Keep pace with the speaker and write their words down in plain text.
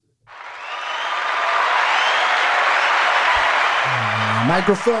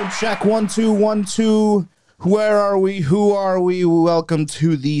Microphone check 1 2 1 2. Where are we? Who are we? Welcome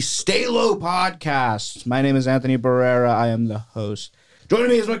to the Stay Low podcast. My name is Anthony Barrera. I am the host.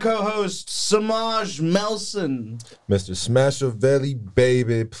 Joining me is my co-host Samaj Melson. Mr. Smashavelli,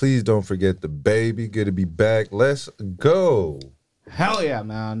 baby. Please don't forget the baby. Good to be back. Let's go. Hell yeah,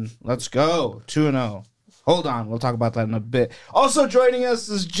 man. Let's go. 2-0. Hold on. We'll talk about that in a bit. Also joining us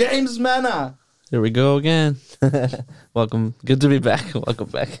is James Mena. Here we go again. Welcome. Good to be back. Welcome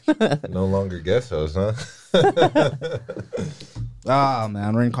back. No longer guest host, huh?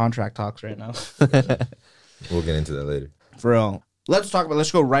 Man, we're in contract talks right now. We'll get into that later. For real.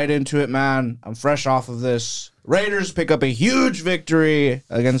 Let's go right into it, man. I'm fresh off of this. Raiders pick up a huge victory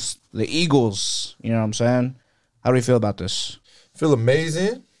against the Eagles. You know what I'm saying? How do we feel about this? Feel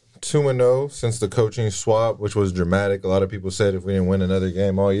amazing. 2-0 since the coaching swap, which was dramatic. A lot of people said if we didn't win another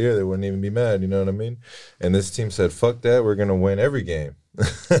game all year, they wouldn't even be mad. You know what I mean? And this team said, fuck that. We're going to win every game.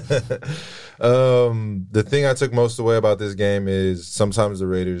 The thing I took most away about this game is sometimes the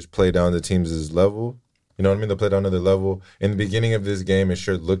Raiders play down the team's level. You know what I mean? They play down to their level. In the beginning of this game, it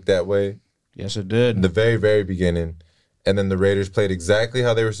sure looked that way. Yes, it did. In the very, very beginning. And then the Raiders played exactly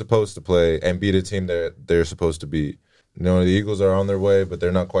how they were supposed to play and beat a team that they're supposed to beat. You know, the Eagles are on their way, but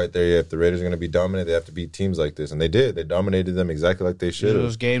they're not quite there yet. If the Raiders are going to be dominant, they have to beat teams like this. And they did. They dominated them exactly like they should.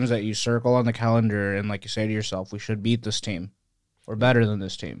 Those games that you circle on the calendar and, like you say to yourself, we should beat this team. We're better than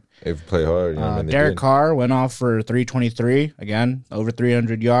this team. If you play hard. You know what I mean? Derek Carr went off for 323. Again, over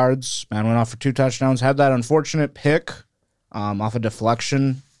 300 yards. Man went off for 2 touchdowns. Had that unfortunate pick off a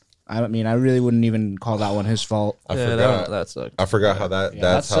deflection. I mean, I really wouldn't even call that one his fault. I forgot. That sucked. I forgot how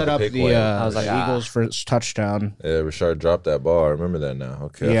that set how up the pick the went. I was like, Eagles' first touchdown. Yeah, Rashard dropped that ball. I remember that now.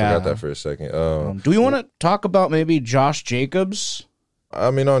 Okay, Yeah. I forgot that for a second. Do we want to talk about maybe Josh Jacobs?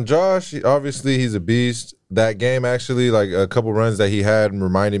 I mean, on Josh, obviously he's a beast. That game, actually, like a couple runs that he had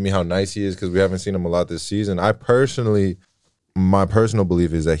reminded me how nice he is because we haven't seen him a lot this season. My personal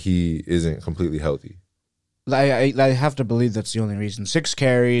belief is that he isn't completely healthy. I have to believe that's the only reason. 6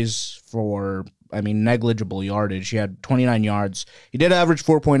 carries for, negligible yardage. He had 29 yards. He did average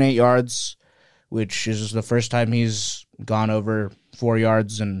 4.8 yards, which is the first time he's gone over 4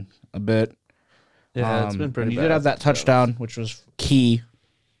 yards in a bit. Yeah, it's been pretty he bad. did have that touchdown, which was key.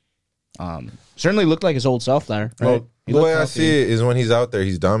 Certainly looked like his old self there. Right? Well, the way I see it is when he's out there,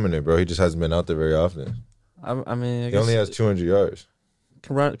 he's dominant, bro. He just hasn't been out there very often. I He only has 200 yards.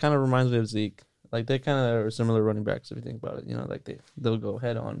 Kind of reminds me of Zeke. Like, they kind of are similar running backs if you think about it. You know, like they'll go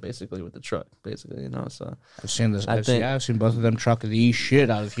head on basically with the truck, basically. You know, so I've seen this. I've seen both of them truck the shit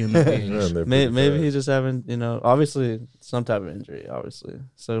out of human beings. Yeah, maybe he's just having, obviously some type of injury, obviously.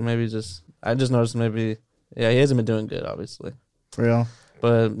 So maybe I just noticed maybe, he hasn't been doing good, obviously. For real.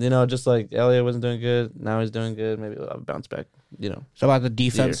 But, just like Elliott wasn't doing good, now he's doing good. Maybe I'll bounce back, So about the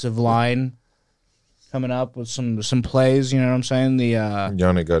defensive line coming up with some plays, you know what I'm saying?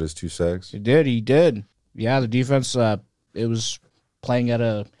 Yannick got his 2 sacks. He did. Yeah, the defense, it was playing at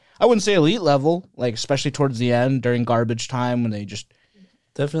I wouldn't say elite level, like especially towards the end during garbage time when they just...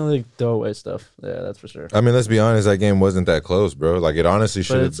 Definitely throwaway stuff. Yeah, that's for sure. I mean, let's be honest, that game wasn't that close, bro. Like, it honestly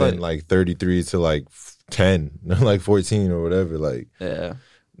should have been like 33 to like 10, like 14 or whatever. Like, yeah.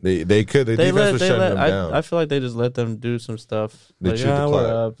 They could. The defense was shutting them down. I feel like they just let them do some stuff. They like, chewed the we're clock.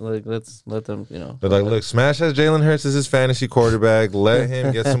 up. Like, let's let them, But like, look, Smash has Jalen Hurts as his fantasy quarterback. Let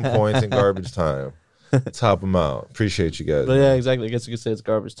him get some points in garbage time. Let's help him out. Appreciate you guys. But yeah, exactly. I guess you could say it's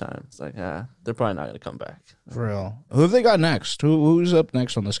garbage time. It's like, they're probably not going to come back. For real. Who have they got next? Who's up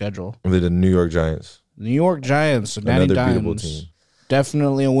next on the schedule? The New York Giants. New York Giants. Danny Another beatable Dimes. team.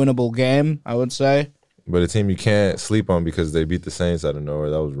 Definitely a winnable game, I would say. But a team you can't sleep on because they beat the Saints out of nowhere.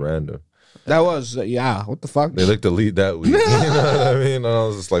 That was random. That was, what the fuck? They looked elite that week. You know what I mean? And I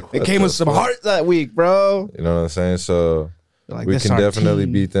was just like, It came with some heart that week, bro. You know what I'm saying? So Like, we this can our definitely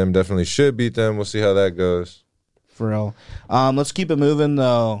team. beat them. Definitely should beat them. We'll see how that goes. For real. Let's keep it moving,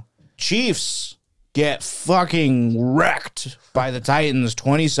 though. Chiefs get fucking wrecked by the Titans,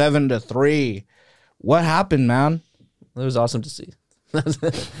 27-3. What happened, man? It was awesome to see.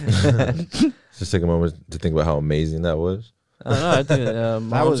 Just take a moment to think about how amazing that was. I don't know. I think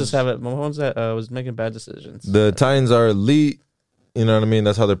was- Mahomes was making bad decisions. The Titans are elite. You know what I mean?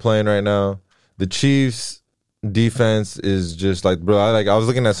 That's how they're playing right now. The Chiefs defense is just like, bro. I was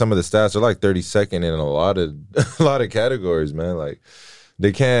looking at some of the stats. They're like 32nd in a lot of categories, man. Like,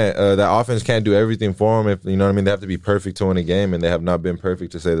 they can't. That offense can't do everything for them. If you know what I mean, they have to be perfect to win a game, and they have not been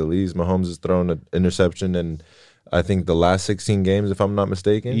perfect to say the least. Mahomes has thrown an interception, and I think the last 16 games, if I'm not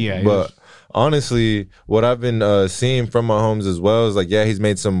mistaken. Yeah, but honestly, what I've been seeing from Mahomes as well is like, yeah, he's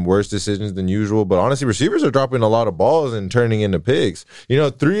made some worse decisions than usual. But honestly, receivers are dropping a lot of balls and turning into picks. 3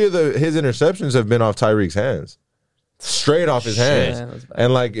 of his interceptions have been off Tyreek's hands. Straight off his hands.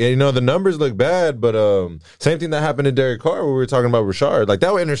 And like, the numbers look bad, but same thing that happened to Derek Carr when we were talking about Rashard. Like,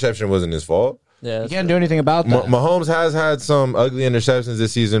 that interception wasn't his fault. Yeah, you can't do anything about that. Mahomes has had some ugly interceptions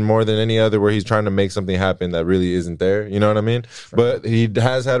this season more than any other where he's trying to make something happen that really isn't there. You know what I mean? But he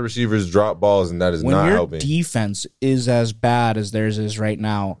has had receivers drop balls, and that is not helping. When your defense is as bad as theirs is right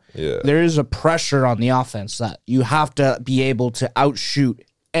now, yeah, there is a pressure on the offense that you have to be able to outshoot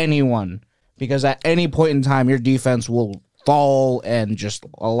anyone, because at any point in time, your defense will fall and just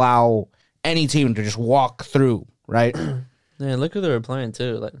allow any team to just walk through, right? Man, look who they were playing,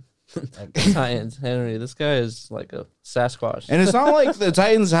 too. Like Titans, Henry. This guy is like a Sasquatch. And it's not like the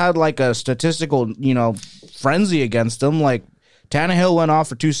Titans had like a statistical, frenzy against them. Like Tannehill went off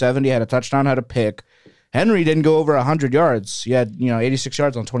for 270, had a touchdown, had a pick. Henry didn't go over 100 yards. He had, 86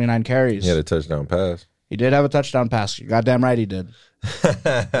 yards on 29 carries. He had a touchdown pass. He did have a touchdown pass. You're goddamn right he did. Hey,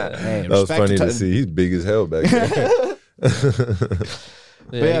 that was funny to see. He's big as hell back there.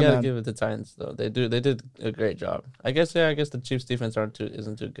 Yeah, you gotta give it to Titans though. They did a great job. I guess the Chiefs defense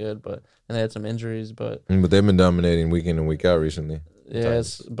isn't too good, and they had some injuries, but they've been dominating week in and week out recently.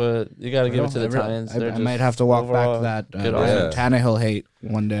 Yes, but you gotta give it to the Titans. I might have to walk back that Tannehill hate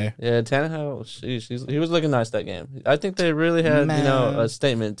one day. Yeah, Tannehill, he was looking nice that game. I think they really had a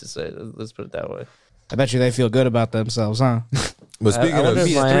statement to say. Let's put it that way. I bet you they feel good about themselves, huh? But speaking of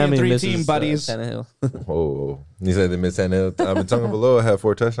Miami, 3-3 team buddies. Tannehill. Whoa, you said they missed Tannehill. I've been talking below. I had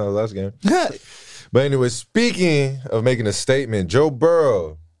 4 touchdowns last game. But anyway, speaking of making a statement, Joe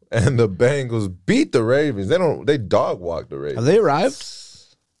Burrow and the Bengals beat the Ravens. They dog walked the Ravens. Have they arrived?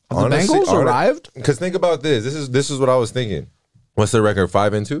 Have the Bengals arrived? Because think about this. This is what I was thinking. What's their record?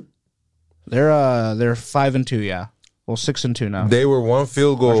 5-2. They're 5-2. Yeah. Well, 6-2 now. They were 1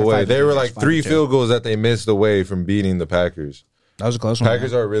 field goal away. They were like 3 field goals that they missed away from beating the Packers. That was a close one.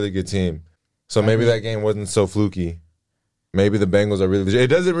 Packers are a really good team. So maybe that game wasn't so fluky. Maybe the Bengals are really legit. It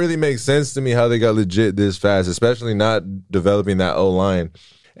doesn't really make sense to me how they got legit this fast, especially not developing that O-line.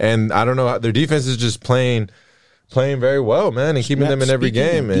 And I don't know, their defense is just playing very well, man, and keeping them in every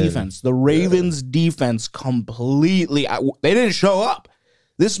game. Defense. The Ravens' defense completely, they didn't show up.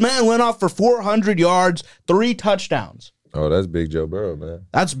 This man went off for 400 yards, 3 touchdowns. Oh, that's big Joe Burrow, man.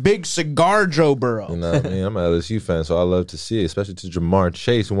 That's big cigar Joe Burrow. You know what I mean? I'm an LSU fan, so I love to see it, especially to Jamar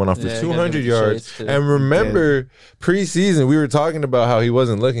Chase, who went off for 200 yards. And remember, preseason, we were talking about how he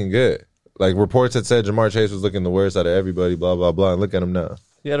wasn't looking good. Like, reports had said Jamar Chase was looking the worst out of everybody, blah, blah, blah. And look at him now.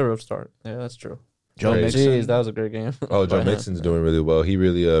 He had a rough start. Yeah, that's true. Joe Mixon. Jeez, that was a great game. Oh, Joe Mixon's doing really well. He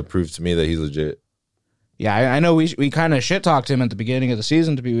really proved to me that he's legit. Yeah, I know we kind of shit-talked him at the beginning of the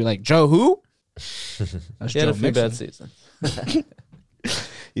season to be like, Joe who? He had a few bad seasons.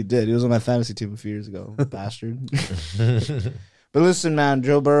 He did. He was on my fantasy team a few years ago. Bastard. But listen, man,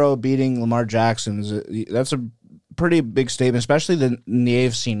 Joe Burrow beating Lamar Jackson, that's a pretty big statement, especially in the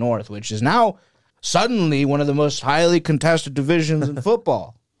AFC North, which is now suddenly one of the most highly contested divisions in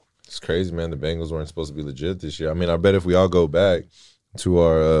football. It's crazy, man. The Bengals weren't supposed to be legit this year. I mean, I bet if we all go back to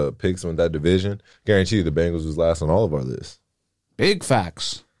our picks on that division, guarantee you the Bengals was last on all of our lists. Big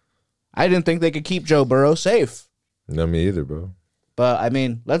facts. I didn't think they could keep Joe Burrow safe. No, me either, bro. But, I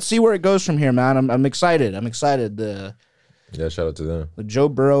mean, let's see where it goes from here, man. I'm excited. Yeah, shout out to them. The Joe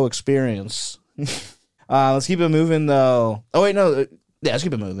Burrow experience. Let's keep it moving, though. Oh, wait, no. Yeah, let's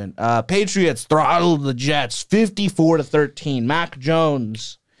keep it moving. Patriots throttled the Jets 54-13. Mac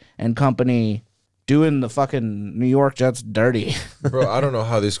Jones and company doing the fucking New York Jets dirty. Bro, I don't know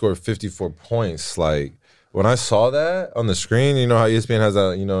how they scored 54 points. Like, when I saw that on the screen, you know how ESPN has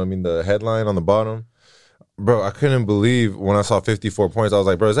that, the headline on the bottom? Bro, I couldn't believe when I saw 54 points. I was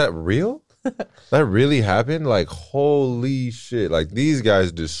like, bro, is that real? That really happened? Like, holy shit. Like, these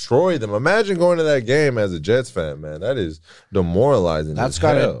guys destroyed them. Imagine going to that game as a Jets fan, man. That is demoralizing. That's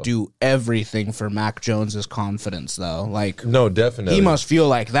got to do everything for Mac Jones's confidence, though. Like, no, definitely. He must feel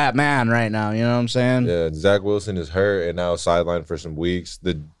like that man right now. You know what I'm saying? Yeah, Zach Wilson is hurt and now sidelined for some weeks.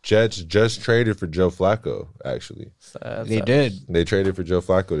 The Jets just traded for Joe Flacco, actually. They did. They traded for Joe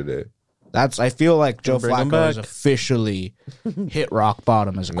Flacco today. I feel like Joe Flacco is officially hit rock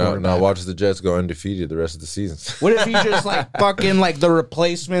bottom as a quarterback. Now watch the Jets go undefeated the rest of the season. What if he just fucking the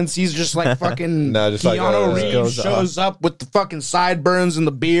replacements? He's just fucking Keanu Reeves shows up with the fucking sideburns and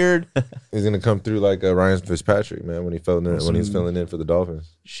the beard. He's gonna come through like Ryan Fitzpatrick, man, when he's filling in for the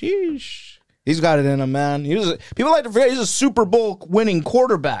Dolphins. Sheesh. He's got it in him, man. People like to forget he's a Super Bowl winning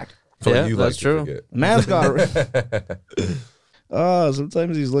quarterback. Yeah, that's true. Man's got.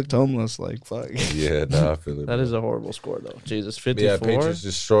 Sometimes he's looked homeless. Like fuck. Yeah, no, I feel it. That is a horrible score, though. Jesus, 54. Yeah, Patriots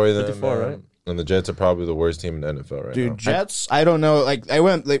destroy them. 54, right? And the Jets are probably the worst team in the NFL right now. Dude, Jets. I don't know.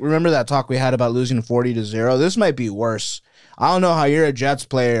 Remember that talk we had about losing 40-0? This might be worse. I don't know how you're a Jets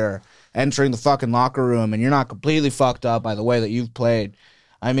player entering the fucking locker room and you're not completely fucked up by the way that you've played.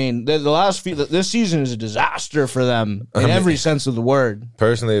 I mean, this season is a disaster for them in every sense of the word.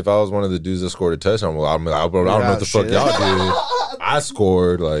 Personally, if I was one of the dudes that scored a touchdown, I don't know what the fuck y'all did. I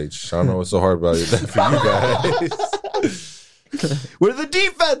scored. Like, I don't know what's so hard about it for you guys. Where's the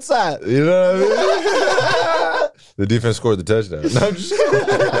defense at? You know what I mean? The defense scored the touchdown. No, I'm just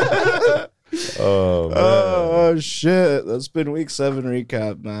kidding. Oh, man. Oh, shit. That's been week 7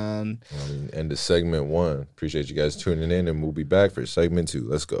 recap, man. End of segment 1. Appreciate you guys tuning in, and we'll be back for segment 2.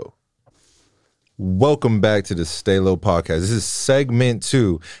 Let's go. Welcome back to the Stay Low podcast. This is segment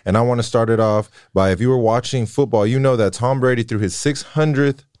 2, and I want to start it off by, if you were watching football, you know that Tom Brady threw his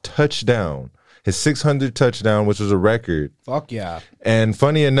 600th touchdown. His 600th touchdown, which was a record. Fuck yeah. And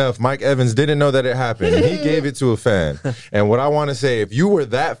funny enough, Mike Evans didn't know that it happened. And he gave it to a fan. And what I want to say, if you were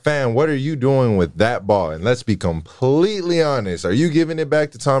that fan, what are you doing with that ball? And let's be completely honest. Are you giving it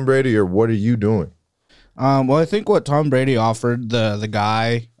back to Tom Brady, or what are you doing? Well, I think what Tom Brady offered the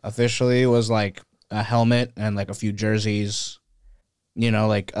guy officially was like a helmet and like a few jerseys. You know,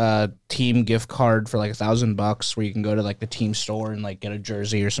 like a team gift card for like $1,000 where you can go to like the team store and like get a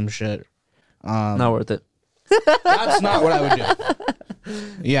jersey or some shit. Not worth it. That's not what I would do.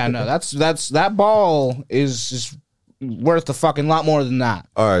 Yeah, no, that ball is just worth a fucking lot more than that.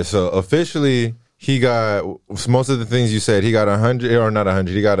 All right, so officially he got most of the things you said. He got 100, or not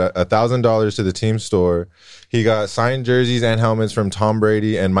 100. He got $1,000 to the team store. He got signed jerseys and helmets from Tom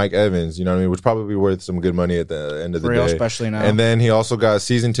Brady and Mike Evans. You know what I mean? Which probably worth some good money at the end of the Real, day, especially now. And then he also got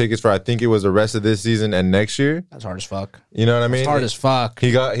season tickets for, I think it was the rest of this season and next year. That's hard as fuck. You know what I mean? It's hard as fuck.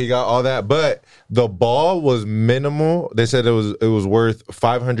 He got all that, but the ball was minimal. They said it was worth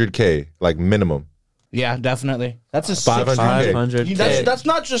 $500K, like minimum. Yeah, definitely. That's a 500K. That's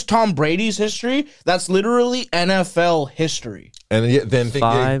not just Tom Brady's history. That's literally NFL history. And then think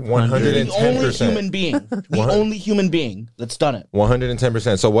 110%. The only human being. The only human being that's done it.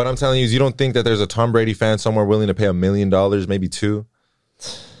 110%. So what I'm telling you is, you don't think that there's a Tom Brady fan somewhere willing to pay $1 million, maybe $2 million?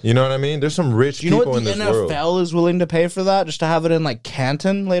 You know what I mean? There's some rich people in this world. You know what the NFL is willing to pay for that, just to have it in like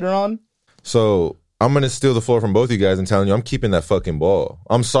Canton later on? So I'm going to steal the floor from both you guys and telling you I'm keeping that fucking ball.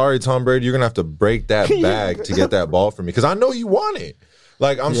 I'm sorry, Tom Brady. You're going to have to break that bag to get that ball from me, because I know you want it.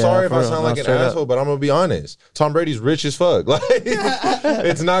 Like, I'm sorry if I sound like an asshole, but I'm going to be honest. Tom Brady's rich as fuck. Like,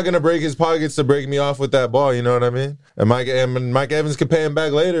 it's not going to break his pockets to break me off with that ball. You know what I mean? And Mike Evans could pay him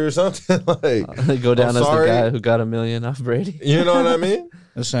back later or something. Like, go down as the guy who got $1 million off Brady. You know what I mean?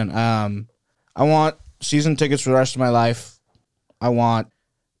 Listen, I want season tickets for the rest of my life. I want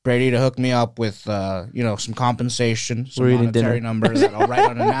Brady to hook me up with, some compensation, some monetary number that I'll write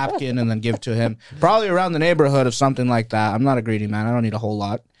on a napkin and then give to him. Probably around the neighborhood of something like that. I'm not a greedy man. I don't need a whole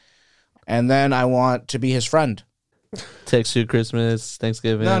lot. And then I want to be his friend. Text you Christmas,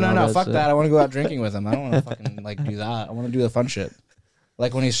 Thanksgiving. No. Fuck that. I want to go out drinking with him. I don't want to fucking do that. I want to do the fun shit.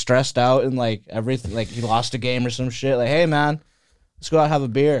 Like when he's stressed out and like everything, like he lost a game or some shit. Like, hey man, let's go out and have a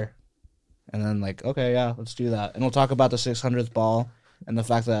beer. And then like, okay, yeah, let's do that. And we'll talk about the 600th ball. And the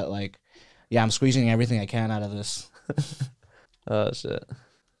fact that, like, yeah, I'm squeezing everything I can out of this. Oh, shit.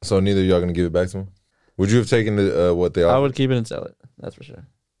 So neither of y'all going to give it back to him? Would you have taken what they offered? I would keep it and sell it. That's for sure.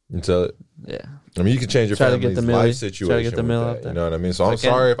 And sell it? Yeah. I mean, you can change your family's life situation. Try to get the mill with out that, you know what I mean? So I'm Okay.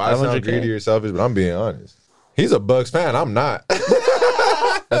 sorry if I sound greedy or selfish, but I'm being honest. He's a Bucs fan. I'm not.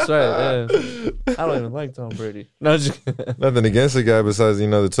 That's right. Yeah. I don't even like Tom Brady. No, just Nothing against the guy besides,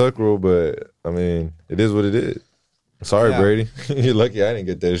 the Tuck rule, but, I mean, it is what it is. Sorry, Brady. You're lucky I didn't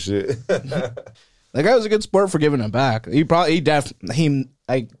get that shit. That guy was a good sport for giving him back.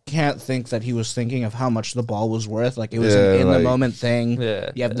 I can't think that he was thinking of how much the ball was worth. Like, it was an in-the-moment thing. Yeah.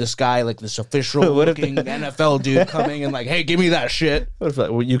 You have this guy, like this official-looking NFL dude coming and like, hey, give me that shit. What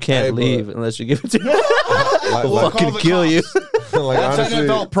if you can't leave unless you give it to him? We'll fucking kill you. Like, That's honestly,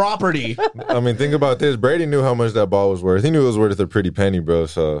 NFL property. I mean, think about this. Brady knew how much that ball was worth. He knew it was worth a pretty penny, bro,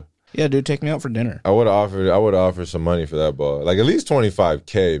 so... Yeah, dude, take me out for dinner. I would have offered some money for that ball. Like at least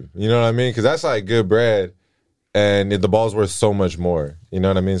 $25K. You know what I mean? Because that's like good bread. and the ball's worth so much more. You know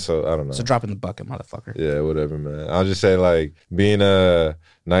what I mean? So I don't know. It's a drop in the bucket, motherfucker. Yeah, whatever, man. I'll just say, like, being a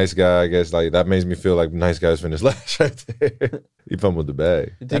nice guy, I guess, like, that makes me feel like nice guys finish last right there. He fumbled the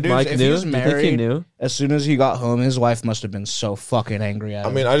bag. You think Mike knew? You think he knew? As soon as he got home, his wife must have been so fucking angry at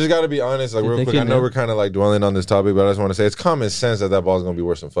him. I mean, I just got to be honest, like, real quick. I know we're kind of, like, dwelling on this topic, but I just want to say it's common sense that ball's going to be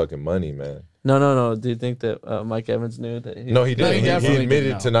worth some fucking money, man. No. Do you think that Mike Evans knew that? No, he didn't. He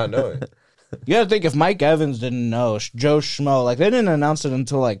admitted to not knowing. You gotta think, if Mike Evans didn't know, Joe Schmo, like, they didn't announce it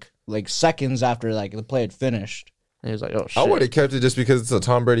until like seconds after like the play had finished. And he was like, "Oh shit!" I would have kept it just because it's a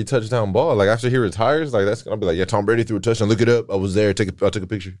Tom Brady touchdown ball. Like, after he retires, like, that's gonna be like, yeah, Tom Brady threw a touchdown. Look it up. I was there. I took a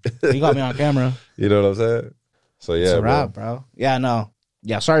picture. You got me on camera. You know what I'm saying? So yeah, it's a wrap, bro. Yeah, no.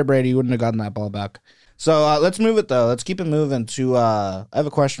 Yeah, sorry, Brady. You wouldn't have gotten that ball back. So let's move it though. Let's keep it moving to. I have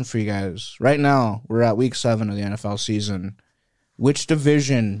a question for you guys. Right now, we're at week 7 of the NFL season. Which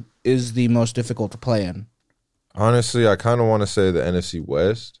division is the most difficult to play in? Honestly, I kind of want to say the NFC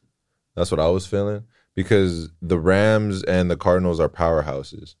West. That's what I was feeling, because the Rams and the Cardinals are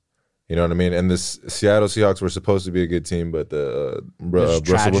powerhouses. You know what I mean? And the Seattle Seahawks were supposed to be a good team, but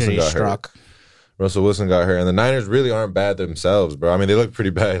Russell Wilson got hurt. Russell Wilson got hurt. And the Niners really aren't bad themselves, bro. I mean, they looked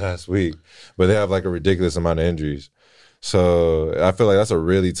pretty bad last week, but they have like a ridiculous amount of injuries. So I feel like that's a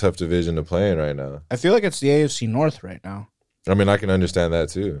really tough division to play in right now. I feel like it's the AFC North right now. I mean, I can understand that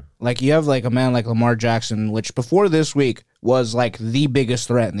too. Like, you have like a man like Lamar Jackson, which before this week was like the biggest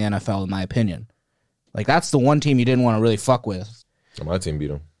threat in the NFL, in my opinion. Like, that's the one team you didn't want to really fuck with. My team beat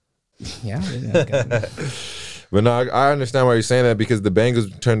them. Yeah. But no, I understand why you're saying that, because the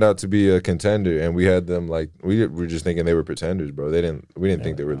Bengals turned out to be a contender, and we had them like we were just thinking they were pretenders, bro. We didn't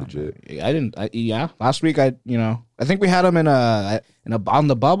think they were legit. Last week I think we had them in a on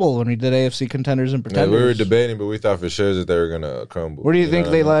the bubble when we did AFC contenders and pretenders. Yeah, we were debating, but we thought for sure that they were gonna crumble. Where do you think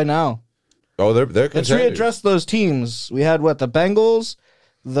they lie now? Oh, they're contenders. Let's readdress those teams. We had the Bengals,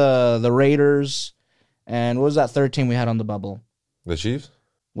 the Raiders, and what was that third team we had on the bubble? The Chiefs.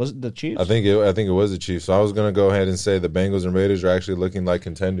 Was it the Chiefs? I think it was the Chiefs. So I was gonna go ahead and say the Bengals and Raiders are actually looking like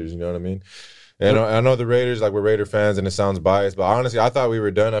contenders. You know what I mean? And I know the Raiders, like, we're Raider fans, and it sounds biased, but honestly, I thought we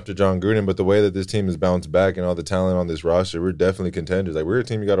were done after John Gruden. But the way that this team has bounced back and all the talent on this roster, we're definitely contenders. Like, we're a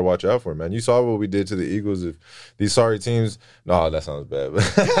team you got to watch out for, man. You saw what we did to the Eagles. If these sorry teams, no, that sounds bad,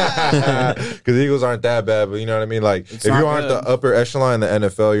 because the Eagles aren't that bad. But you know what I mean? Like, if you aren't the upper echelon in the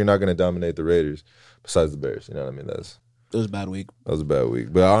NFL, you're not going to dominate the Raiders. Besides the Bears, you know what I mean? It was a bad week. That was a bad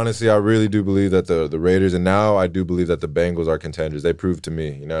week. But honestly, I really do believe that the Raiders, and now I do believe that the Bengals are contenders. They proved to me,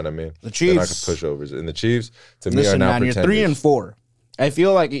 you know what I mean? The Chiefs. They're not pushovers. And the Chiefs, to me, are now pretenders. You're 3-4. I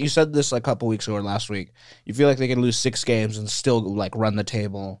feel like you said this a couple weeks ago or last week. You feel like they could lose 6 games and still like run the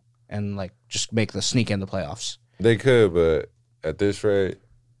table and like just make the sneak in the playoffs. They could, but at this rate,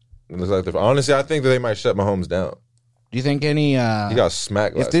 it looks like honestly, I think that they might shut Mahomes down. Do you think any... he got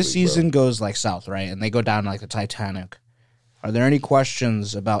smacked last If this week, season goes like south, right, and they go down like the Titanic... Are there any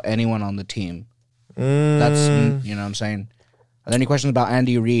questions about anyone on the team? That's, you know what I'm saying? Are there any questions about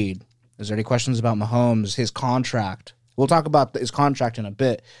Andy Reid? Is there any questions about Mahomes, his contract? We'll talk about his contract in a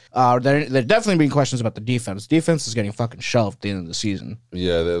bit. There definitely been questions about the defense. Defense is getting fucking shelved at the end of the season.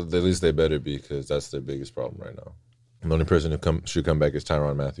 Yeah, at least they better be, because that's their biggest problem right now. The only person who should come back is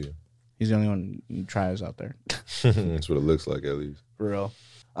Tyrann Mathieu. He's the only one who tries out there. That's what it looks like, at least. For real.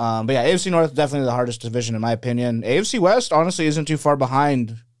 But yeah, AFC North is definitely the hardest division in my opinion. AFC West honestly isn't too far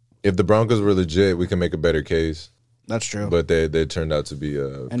behind. If the Broncos were legit, we can make a better case. That's true. But they turned out to be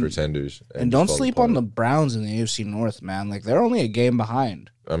pretenders. And don't sleep on the Browns in the AFC North, man. Like, they're only a game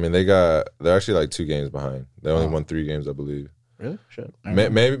behind. I mean, they're actually like 2 games behind. They only won 3 games, I believe. Really? Shit.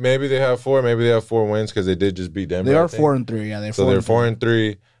 Maybe they have 4. Maybe they have 4 wins, because they did just beat Denver. They are 4-3. Yeah, they're 4-3. So they're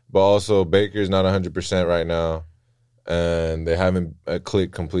 4-3, but also Baker's not 100% right now. And they haven't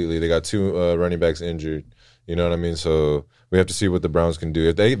clicked completely. They got 2 running backs injured. You know what I mean? So we have to see what the Browns can do.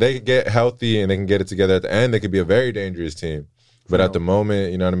 If they get healthy and they can get it together at the end, they could be a very dangerous team. But at the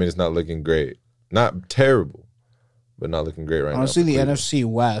moment, you know what I mean, it's not looking great. Not terrible, but not looking great right now. Honestly, the NFC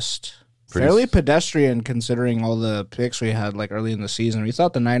West, fairly pedestrian considering all the picks we had like early in the season. We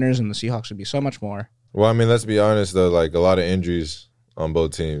thought the Niners and the Seahawks would be so much more. Well, I mean, let's be honest, though. Like, a lot of injuries on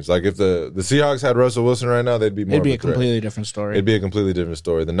both teams. Like, if the Seahawks had Russell Wilson right now, they'd be more. It'd be a completely different story. It'd be a completely different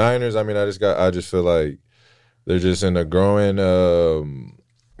story. The Niners, I mean, I just feel like they're just in a growing.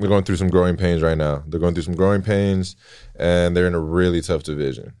 They're going through some growing pains right now. They're going through some growing pains, and they're in a really tough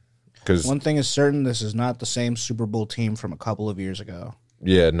division. Because one thing is certain, this is not the same Super Bowl team from a couple of years ago.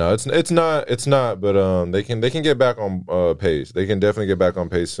 Yeah, no, it's not. But they can get back on pace. They can definitely get back on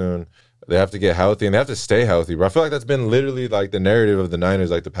pace soon. They have to get healthy, and they have to stay healthy, bro. I feel like that's been literally like the narrative of the Niners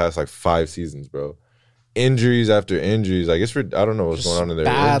like the past like 5 seasons, bro. injuries after injuries. Like I don't know what's going on in their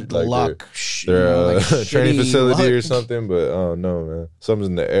bad like luck. Their training facility luck. or something. But oh no, man, something's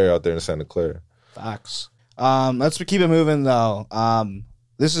in the air out there in Santa Clara. Facts. Let's keep it moving though.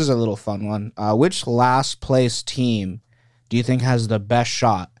 This is a little fun one. Which last place team do you think has the best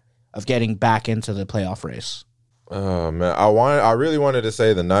shot of getting back into the playoff race? Oh man, I really wanted to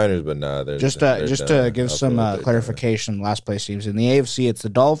say the Niners, but nah. They're to give some clarification. Last place teams in the AFC, it's the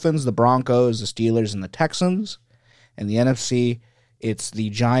Dolphins, the Broncos, the Steelers, and the Texans. And the NFC, it's the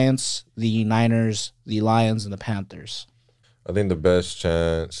Giants, the Niners, the Lions, and the Panthers. I think the best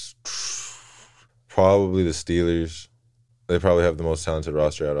chance, probably the Steelers. They probably have the most talented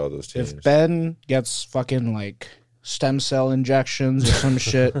roster out of all those teams. If Ben gets fucking like stem cell injections or some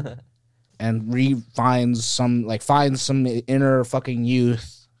shit. And finds some inner fucking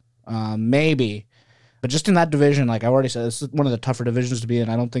youth, maybe. But just in that division, like I already said, this is one of the tougher divisions to be in.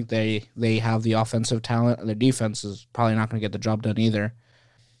 I don't think they have the offensive talent. Their defense is probably not going to get the job done either.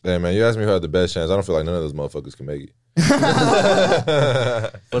 Hey, man, you asked me who had the best chance. I don't feel like none of those motherfuckers can make it.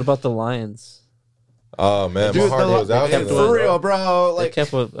 What about the Lions? Oh, man, my heart goes out for them. For real, bro. They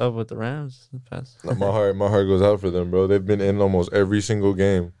kept up with the Rams in the past. My heart goes out for them, bro. They've been in almost every single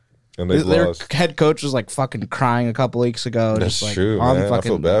game. And their lost. head coach was like fucking crying a couple weeks ago. That's just like, true, man. I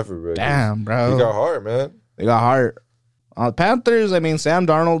feel bad for Brady. Damn, bro. He got heart, man. They got heart. The Panthers, I mean, Sam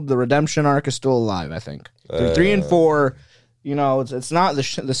Darnold, the redemption arc is still alive, I think. They're 3-4. You know, it's not the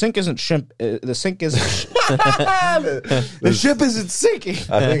sink isn't shimp. The sink isn't. The ship isn't sinking.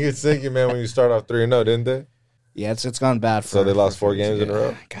 I think it's sinking, man. When you start off 3-0, didn't they? Yeah, it's gone bad. So they lost 4 games in a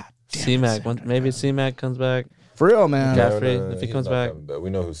row. God damn. C-Mac, maybe C-Mac comes back. For real, man. Gaffrey, if he comes back. We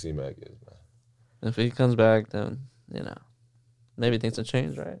know who C-Mac is, man. If he comes back, then, maybe things will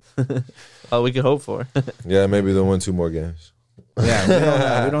change, right? All we could hope for. Yeah, maybe they'll win 2 more games.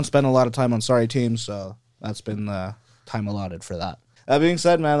 Yeah, we don't spend a lot of time on sorry teams, so that's been the time allotted for that. That being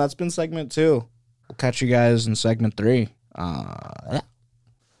said, man, that's been segment 2. We'll catch you guys in segment 3.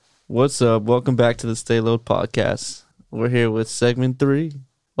 What's up? Welcome back to the Stay Load podcast. We're here with segment 3,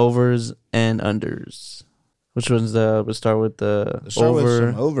 overs and unders. Which one's we'll start with the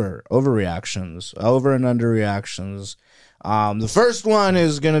over. Overreactions. Over and under reactions. The first one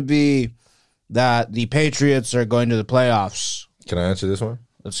is going to be that the Patriots are going to the playoffs. Can I answer this one?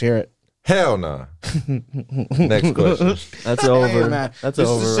 Let's hear it. Hell nah. Next question. That's over. Hey, man. That's this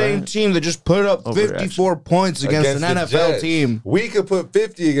over. Is the same team that just put up 54 points against an NFL Jets. team. We could put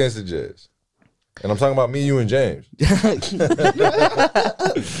 50 against the Jets. And I'm talking about me, you, and James.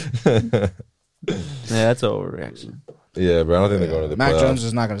 Yeah, that's an overreaction. Yeah, bro. I don't think they're going to the Mac playoffs. Jones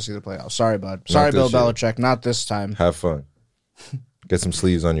is not going to see the playoffs. Sorry, bud. Sorry, Bill Belichick. Not this time. Have fun. Get some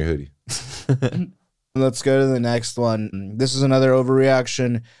sleeves on your hoodie. Let's go to the next one. This is another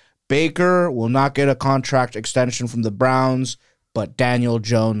overreaction. Baker will not get a contract extension from the Browns, but Daniel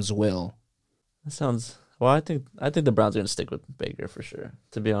Jones will. That sounds... Well, I think the Browns are going to stick with Baker for sure,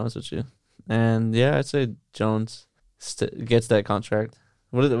 to be honest with you. And, yeah, I'd say Jones gets that contract.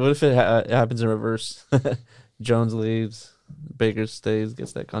 What if it happens in reverse? Jones leaves, Baker stays,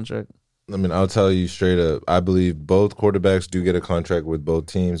 gets that contract. I mean, I'll tell you straight up. I believe both quarterbacks do get a contract with both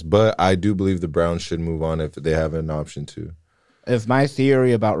teams, but I do believe the Browns should move on if they have an option to. If my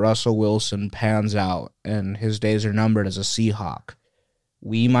theory about Russell Wilson pans out and his days are numbered as a Seahawk,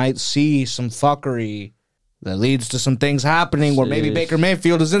 we might see some fuckery that leads to some things happening where maybe Baker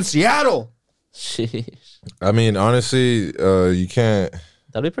Mayfield is in Seattle. Sheesh. I mean, honestly, you can't...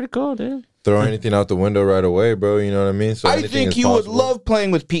 That'd be pretty cool, dude. Throw anything out the window right away, bro. You know what I mean? So I think you would love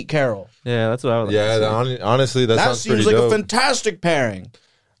playing with Pete Carroll. Yeah, that's what I would like to see. Honestly, that sounds pretty dope. That seems like a fantastic pairing.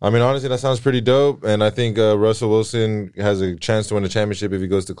 I mean, honestly, that sounds pretty dope. And I think Russell Wilson has a chance to win a championship if he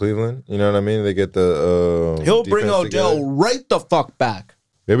goes to Cleveland. You know what I mean? They get the He'll bring Odell together. Right the fuck back.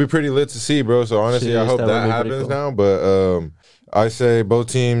 It'll be pretty lit to see, bro. So honestly, I hope that happens now. But I say both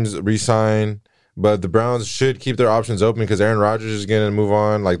teams re-sign. But the Browns should keep their options open because Aaron Rodgers is going to move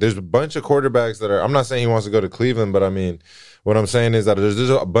on. Like, there's a bunch of quarterbacks that are... I'm not saying he wants to go to Cleveland, but I mean, what I'm saying is that there's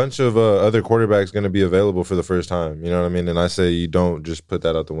a bunch of other quarterbacks going to be available for the first time. You know what I mean? And I say you don't just put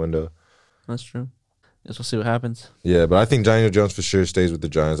that out the window. That's true. Guess we'll see what happens. Yeah, but I think Daniel Jones for sure stays with the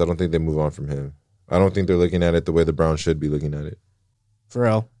Giants. I don't think they move on from him. I don't think they're looking at it the way the Browns should be looking at it. For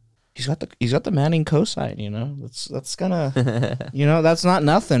real. He's got the Manning cosign, you know. That's gonna, you know, that's not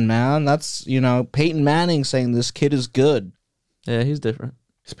nothing, man. That's, you know, Peyton Manning saying this kid is good. Yeah, he's different.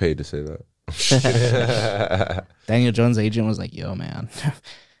 He's paid to say that. Daniel Jones' agent was like, "Yo, man,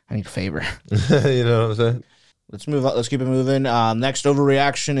 I need a favor." You know what I'm saying? Let's move on. Let's keep it moving. Next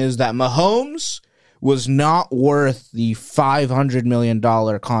overreaction is that Mahomes was not worth the $500 million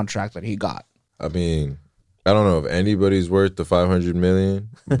contract that he got. I mean, I don't know if anybody's worth the $500 million,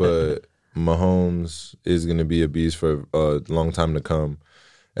 but Mahomes is going to be a beast for a long time to come.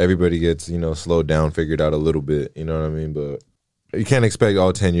 Everybody gets, slowed down, figured out a little bit, you know what I mean? But you can't expect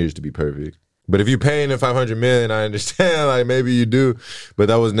all 10 years to be perfect. But if you're paying him $500 million, I understand, like maybe you do, but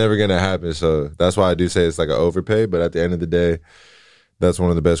that was never going to happen. So that's why I do say it's like an overpay. But at the end of the day, that's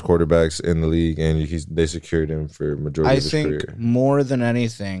one of the best quarterbacks in the league, and they secured him for majority of his career. I think more than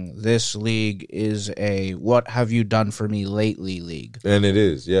anything, this league is a "what have you done for me lately" league. And it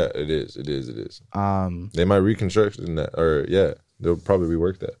is, yeah, it is. They might reconstruct that, or yeah, they'll probably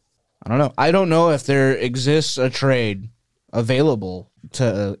rework that. I don't know. I don't know if there exists a trade available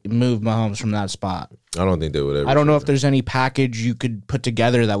to move Mahomes from that spot. I don't think they would ever. I don't know if there's any package you could put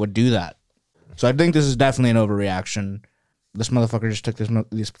together that would do that. So I think this is definitely an overreaction. This motherfucker just took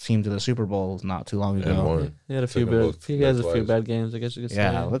this team to the Super Bowl not too long ago. He had a few bad games, I guess you could say.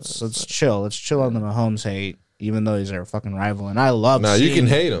 Yeah, let's chill. Let's chill on the Mahomes hate, even though he's our fucking rival. And I love you can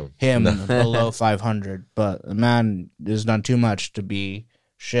hate him below 500, but the man has done too much to be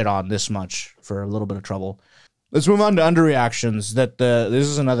shit on this much for a little bit of trouble. Let's move on to underreactions.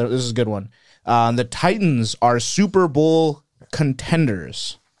 This is a good one. The Titans are Super Bowl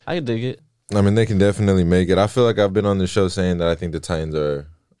contenders. I can dig it. I mean, they can definitely make it. I feel like I've been on the show saying that I think the Titans are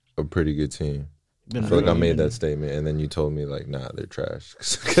a pretty good team. I feel like I made that statement, and then you told me like, nah, they're trash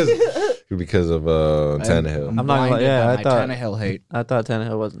because of Tannehill. I'm not gonna lie. Yeah, I thought Tannehill hate. I thought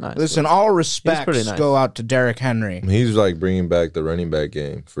Tannehill was nice. Listen, all respects nice. go out to Derrick Henry. He's like bringing back the running back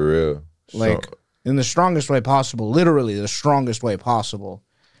game for real. Like in the strongest way possible, literally the strongest way possible.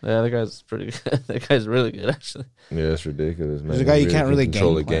 Yeah, that guy's pretty good. That guy's really good, actually. Yeah, it's ridiculous, man. He's a guy you can't really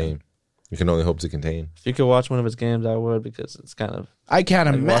control a game. game. You can only hope to contain. If you could watch one of his games, I would, because it's kind of... I can't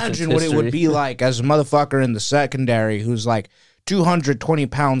imagine what it would be like as a motherfucker in the secondary who's like 220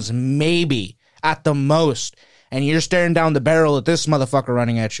 pounds maybe at the most, and you're staring down the barrel at this motherfucker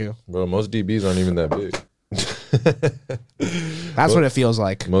running at you. Bro, most DBs aren't even that big. That's what it feels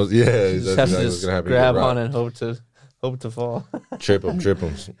like. That's exactly what's gonna happen. Grab on and hope to fall. Trip him.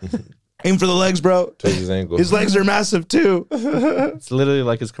 Aim for the legs, bro. Twist his ankle. His legs are massive too. It's literally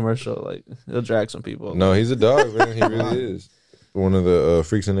like his commercial. Like, he'll drag some people. No, he's a dog, man. He really is. One of the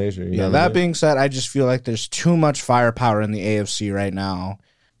freaks in nature. Yeah, that being said, I just feel like there's too much firepower in the AFC right now.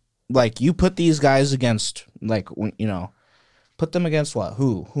 Like, you put these guys against, like, put them against what?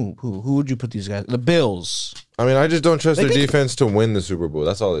 Who would you put these guys? The Bills. I mean, I just don't trust their defense to win the Super Bowl.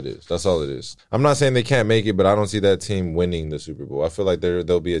 That's all it is. I'm not saying they can't make it, but I don't see that team winning the Super Bowl. I feel like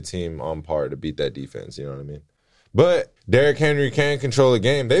there'll be a team on par to beat that defense. You know what I mean? But Derrick Henry can control a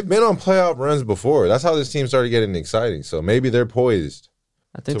game. They've been on playoff runs before. That's how this team started getting exciting. So maybe they're poised.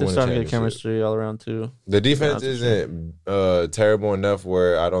 I think they're starting to get chemistry all around, too. The defense isn't terrible enough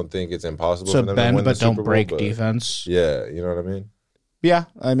where I don't think it's impossible for them to win the Super Bowl. Don't break defense. Yeah, you know what I mean? Yeah,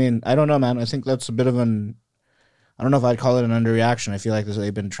 I mean, I don't know, man. I think that's a bit of an... I don't know if I'd call it an underreaction. I feel like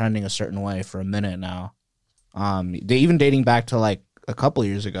they've been trending a certain way for a minute now. They even dating back to like a couple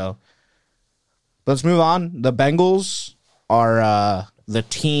years ago. But let's move on. The Bengals are the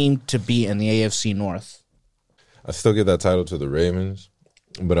team to beat in the AFC North. I still give that title to the Ravens,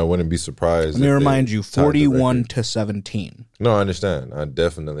 but I wouldn't be surprised. Let me remind you, 41-17. No, I understand. I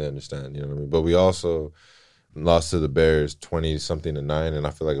definitely understand. You know what I mean? But we also lost to the Bears 20-something to 9, and I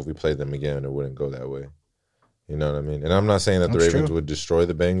feel like if we played them again, it wouldn't go that way. You know what I mean? And I'm not saying that the Ravens would destroy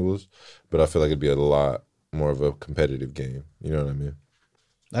the Bengals, but I feel like it'd be a lot more of a competitive game. You know what I mean?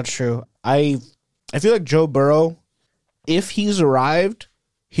 That's true. I feel like Joe Burrow, if he's arrived,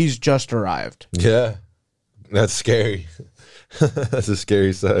 he's just arrived. Yeah. That's scary. That's a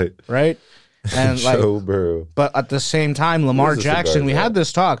scary sight. Right? And Joe Burrow. But at the same time, Lamar Jackson, we had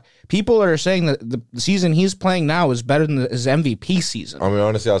this talk. People are saying that the season he's playing now is better than his MVP season. I mean,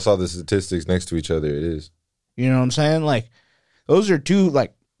 honestly, I saw the statistics next to each other. It is. You know what I'm saying? Like, those are two,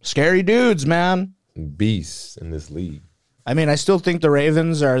 like, scary dudes, man. Beasts in this league. I mean, I still think the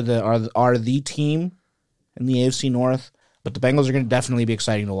Ravens are the team in the AFC North, but the Bengals are going to definitely be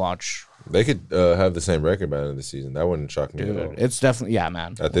exciting to watch. They could have the same record by the end of the season. That wouldn't shock me at all. It's definitely, yeah,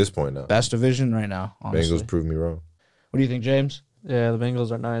 man. At this point now. Best division right now, honestly. Bengals prove me wrong. What do you think, James? Yeah, the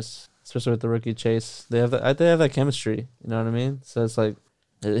Bengals are nice, especially with the rookie Chase. They have that chemistry. You know what I mean? So it's like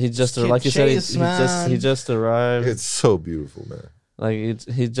he just like you Chase, said, he just arrived. It's so beautiful, man. Like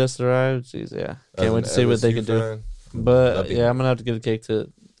he just arrived. Jeez, yeah. Can't wait to see what they can do. But yeah, I'm gonna have to give the cake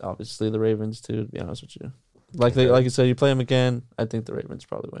to obviously the Ravens too. To be honest with you, like you said, you play them again. I think the Ravens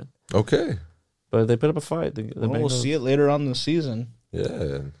probably win. Okay. But they put up a fight. We'll see it later on in the season.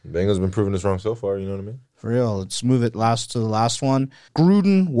 Yeah, Bengals been proving us wrong so far. You know what I mean? For real. Let's move it to the last one.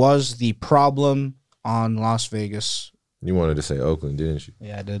 Gruden was the problem on Las Vegas. You wanted to say Oakland, didn't you?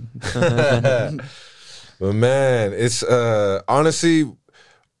 Yeah, I did. But man, it's honestly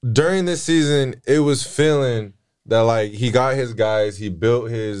during this season, it was feeling that like he got his guys, he built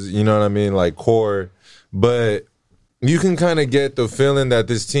his, you know what I mean, like core, but you can kind of get the feeling that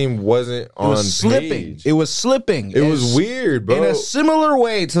this team wasn't It on was slipping. page. It was slipping. It was weird, bro. In a similar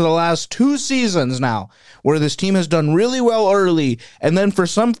way to the last 2 seasons now, where this team has done really well early, and then for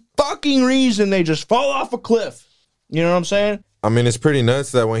some fucking reason they just fall off a cliff. You know what I'm saying? I mean, it's pretty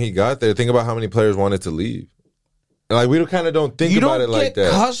nuts that when he got there, think about how many players wanted to leave. Like, we kind of don't think You about don't it like get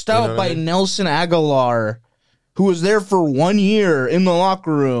that. cussed You know out what by I mean? Nelson Aguilar, who was there for 1 year in the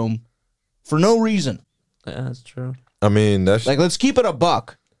locker room for no reason. Yeah, that's true. I mean, that's Like, let's keep it a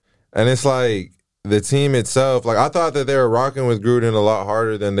buck. and it's like the team itself. Like, I thought that they were rocking with Gruden a lot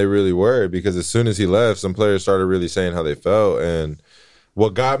harder than they really were because as soon as he left, some players started really saying how they felt. And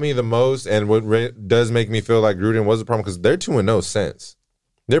what got me the most, and what does make me feel like Gruden was a problem, because they're 2-0 since.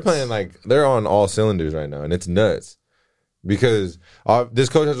 They're playing like they're on all cylinders right now, and it's nuts. Because this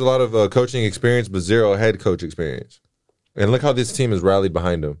coach has a lot of coaching experience, but zero head coach experience. And look how this team has rallied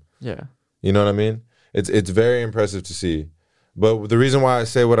behind him. Yeah. You know what I mean? It's very impressive to see. But the reason why I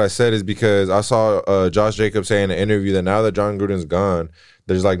say what I said is because I saw Josh Jacobs say in an interview that now that John Gruden's gone,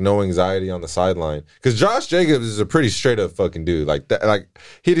 there's like no anxiety on the sideline. Because Josh Jacobs is a pretty straight up fucking dude. Like that, like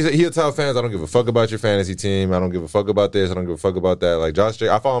he'll tell fans, I don't give a fuck about your fantasy team. I don't give a fuck about this. I don't give a fuck about that. Like Josh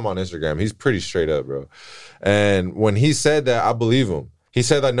Jacobs, I follow him on Instagram. He's pretty straight up, bro. And when he said that, I believe him. He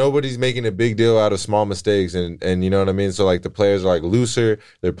said that nobody's making a big deal out of small mistakes, and you know what I mean? So, like, the players are, like, looser.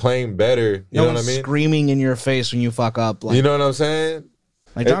 They're playing better. You No know what I one's mean? screaming in your face when you fuck up. Like, You know what I'm saying?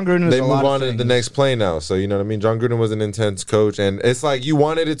 like John Gruden is They a move lot on of to the things. next play now. So, you know what I mean? John Gruden was an intense coach, and it's like you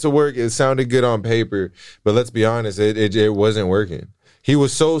wanted it to work. It sounded good on paper, but let's be honest, it wasn't working. He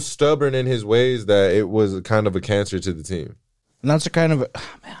was so stubborn in his ways that it was kind of a cancer to the team. And that's a kind of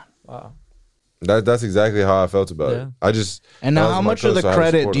Wow. That's exactly how I felt about Yeah. it. I just And that now, was how my much of coach, the so I had to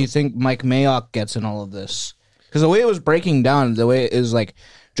credit support do you him. think Mike Mayock gets in all of this? Because the way it was breaking down, the way it is like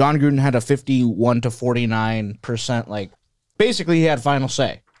John Gruden had a 51 to 49%, like basically he had final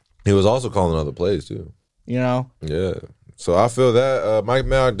say. He was also calling other plays too. You know, Yeah. So I feel that Mike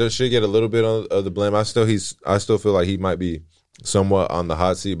Mayock should get a little bit of the blame. I still feel like he might be somewhat on the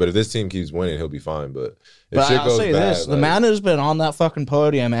hot seat. But if this team keeps winning, he'll be fine. But if but shit I'll goes say bad, this: the like, man has been on that fucking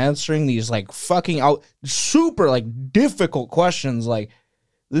podium answering these like fucking out super like difficult questions. Like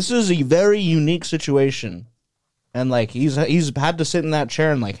this is a very unique situation, and like he's had to sit in that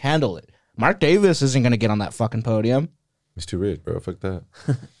chair and like handle it. Mark Davis isn't gonna get on that fucking podium. he's too rich, bro. Fuck that.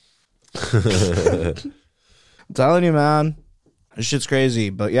 I'm telling you, man, this shit's crazy.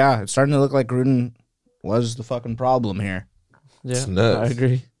 But yeah, it's starting to look like Gruden was the fucking problem here. Yeah. It's nuts. I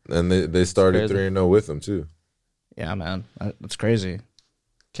agree. And they started Crazy. 3-0 with him too. Yeah, man, that's crazy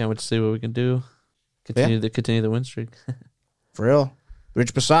Can't wait to see what we can do. Continue the win streak. for real.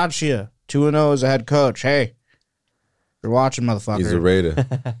 Rich Bisaccia, 2-0 as a head coach. Hey, you're watching, motherfucker. He's a Raider.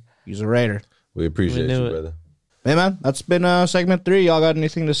 He's a Raider. We appreciate knew you, it. brother. Hey, man, that's been segment 3. Y'all got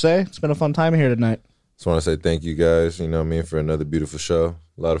anything to say? It's been a fun time here tonight. Just want to say thank you guys, you know what I mean, for another beautiful show.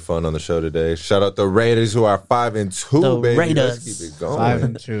 A lot of fun on the show today. Shout out the Raiders who are 5-2, The baby. Raiders. Let's keep it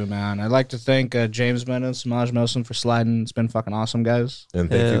going. 5-2, man. I'd like to thank James Menon, Samaj Nelson for sliding. It's been fucking awesome, guys. And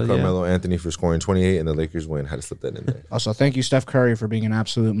thank Hell you, yeah. Carmelo Anthony, for scoring 28 and the Lakers win. Had to slip that in there. Also, thank you, Steph Curry, for being an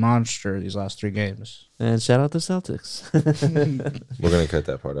absolute monster these last 3 games. And shout out the Celtics. We're going to cut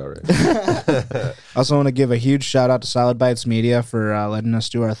that part out right now. Also, want to give a huge shout out to Salad Bites Media for letting us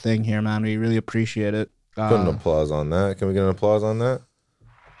do our thing here, man. We really appreciate it. Put an applause on that. Can we get an applause on that?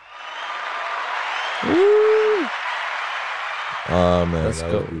 Oh, man. Let's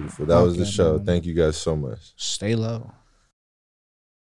that go. was beautiful. That was the Okay, show. man. Thank you guys so much. Stay low.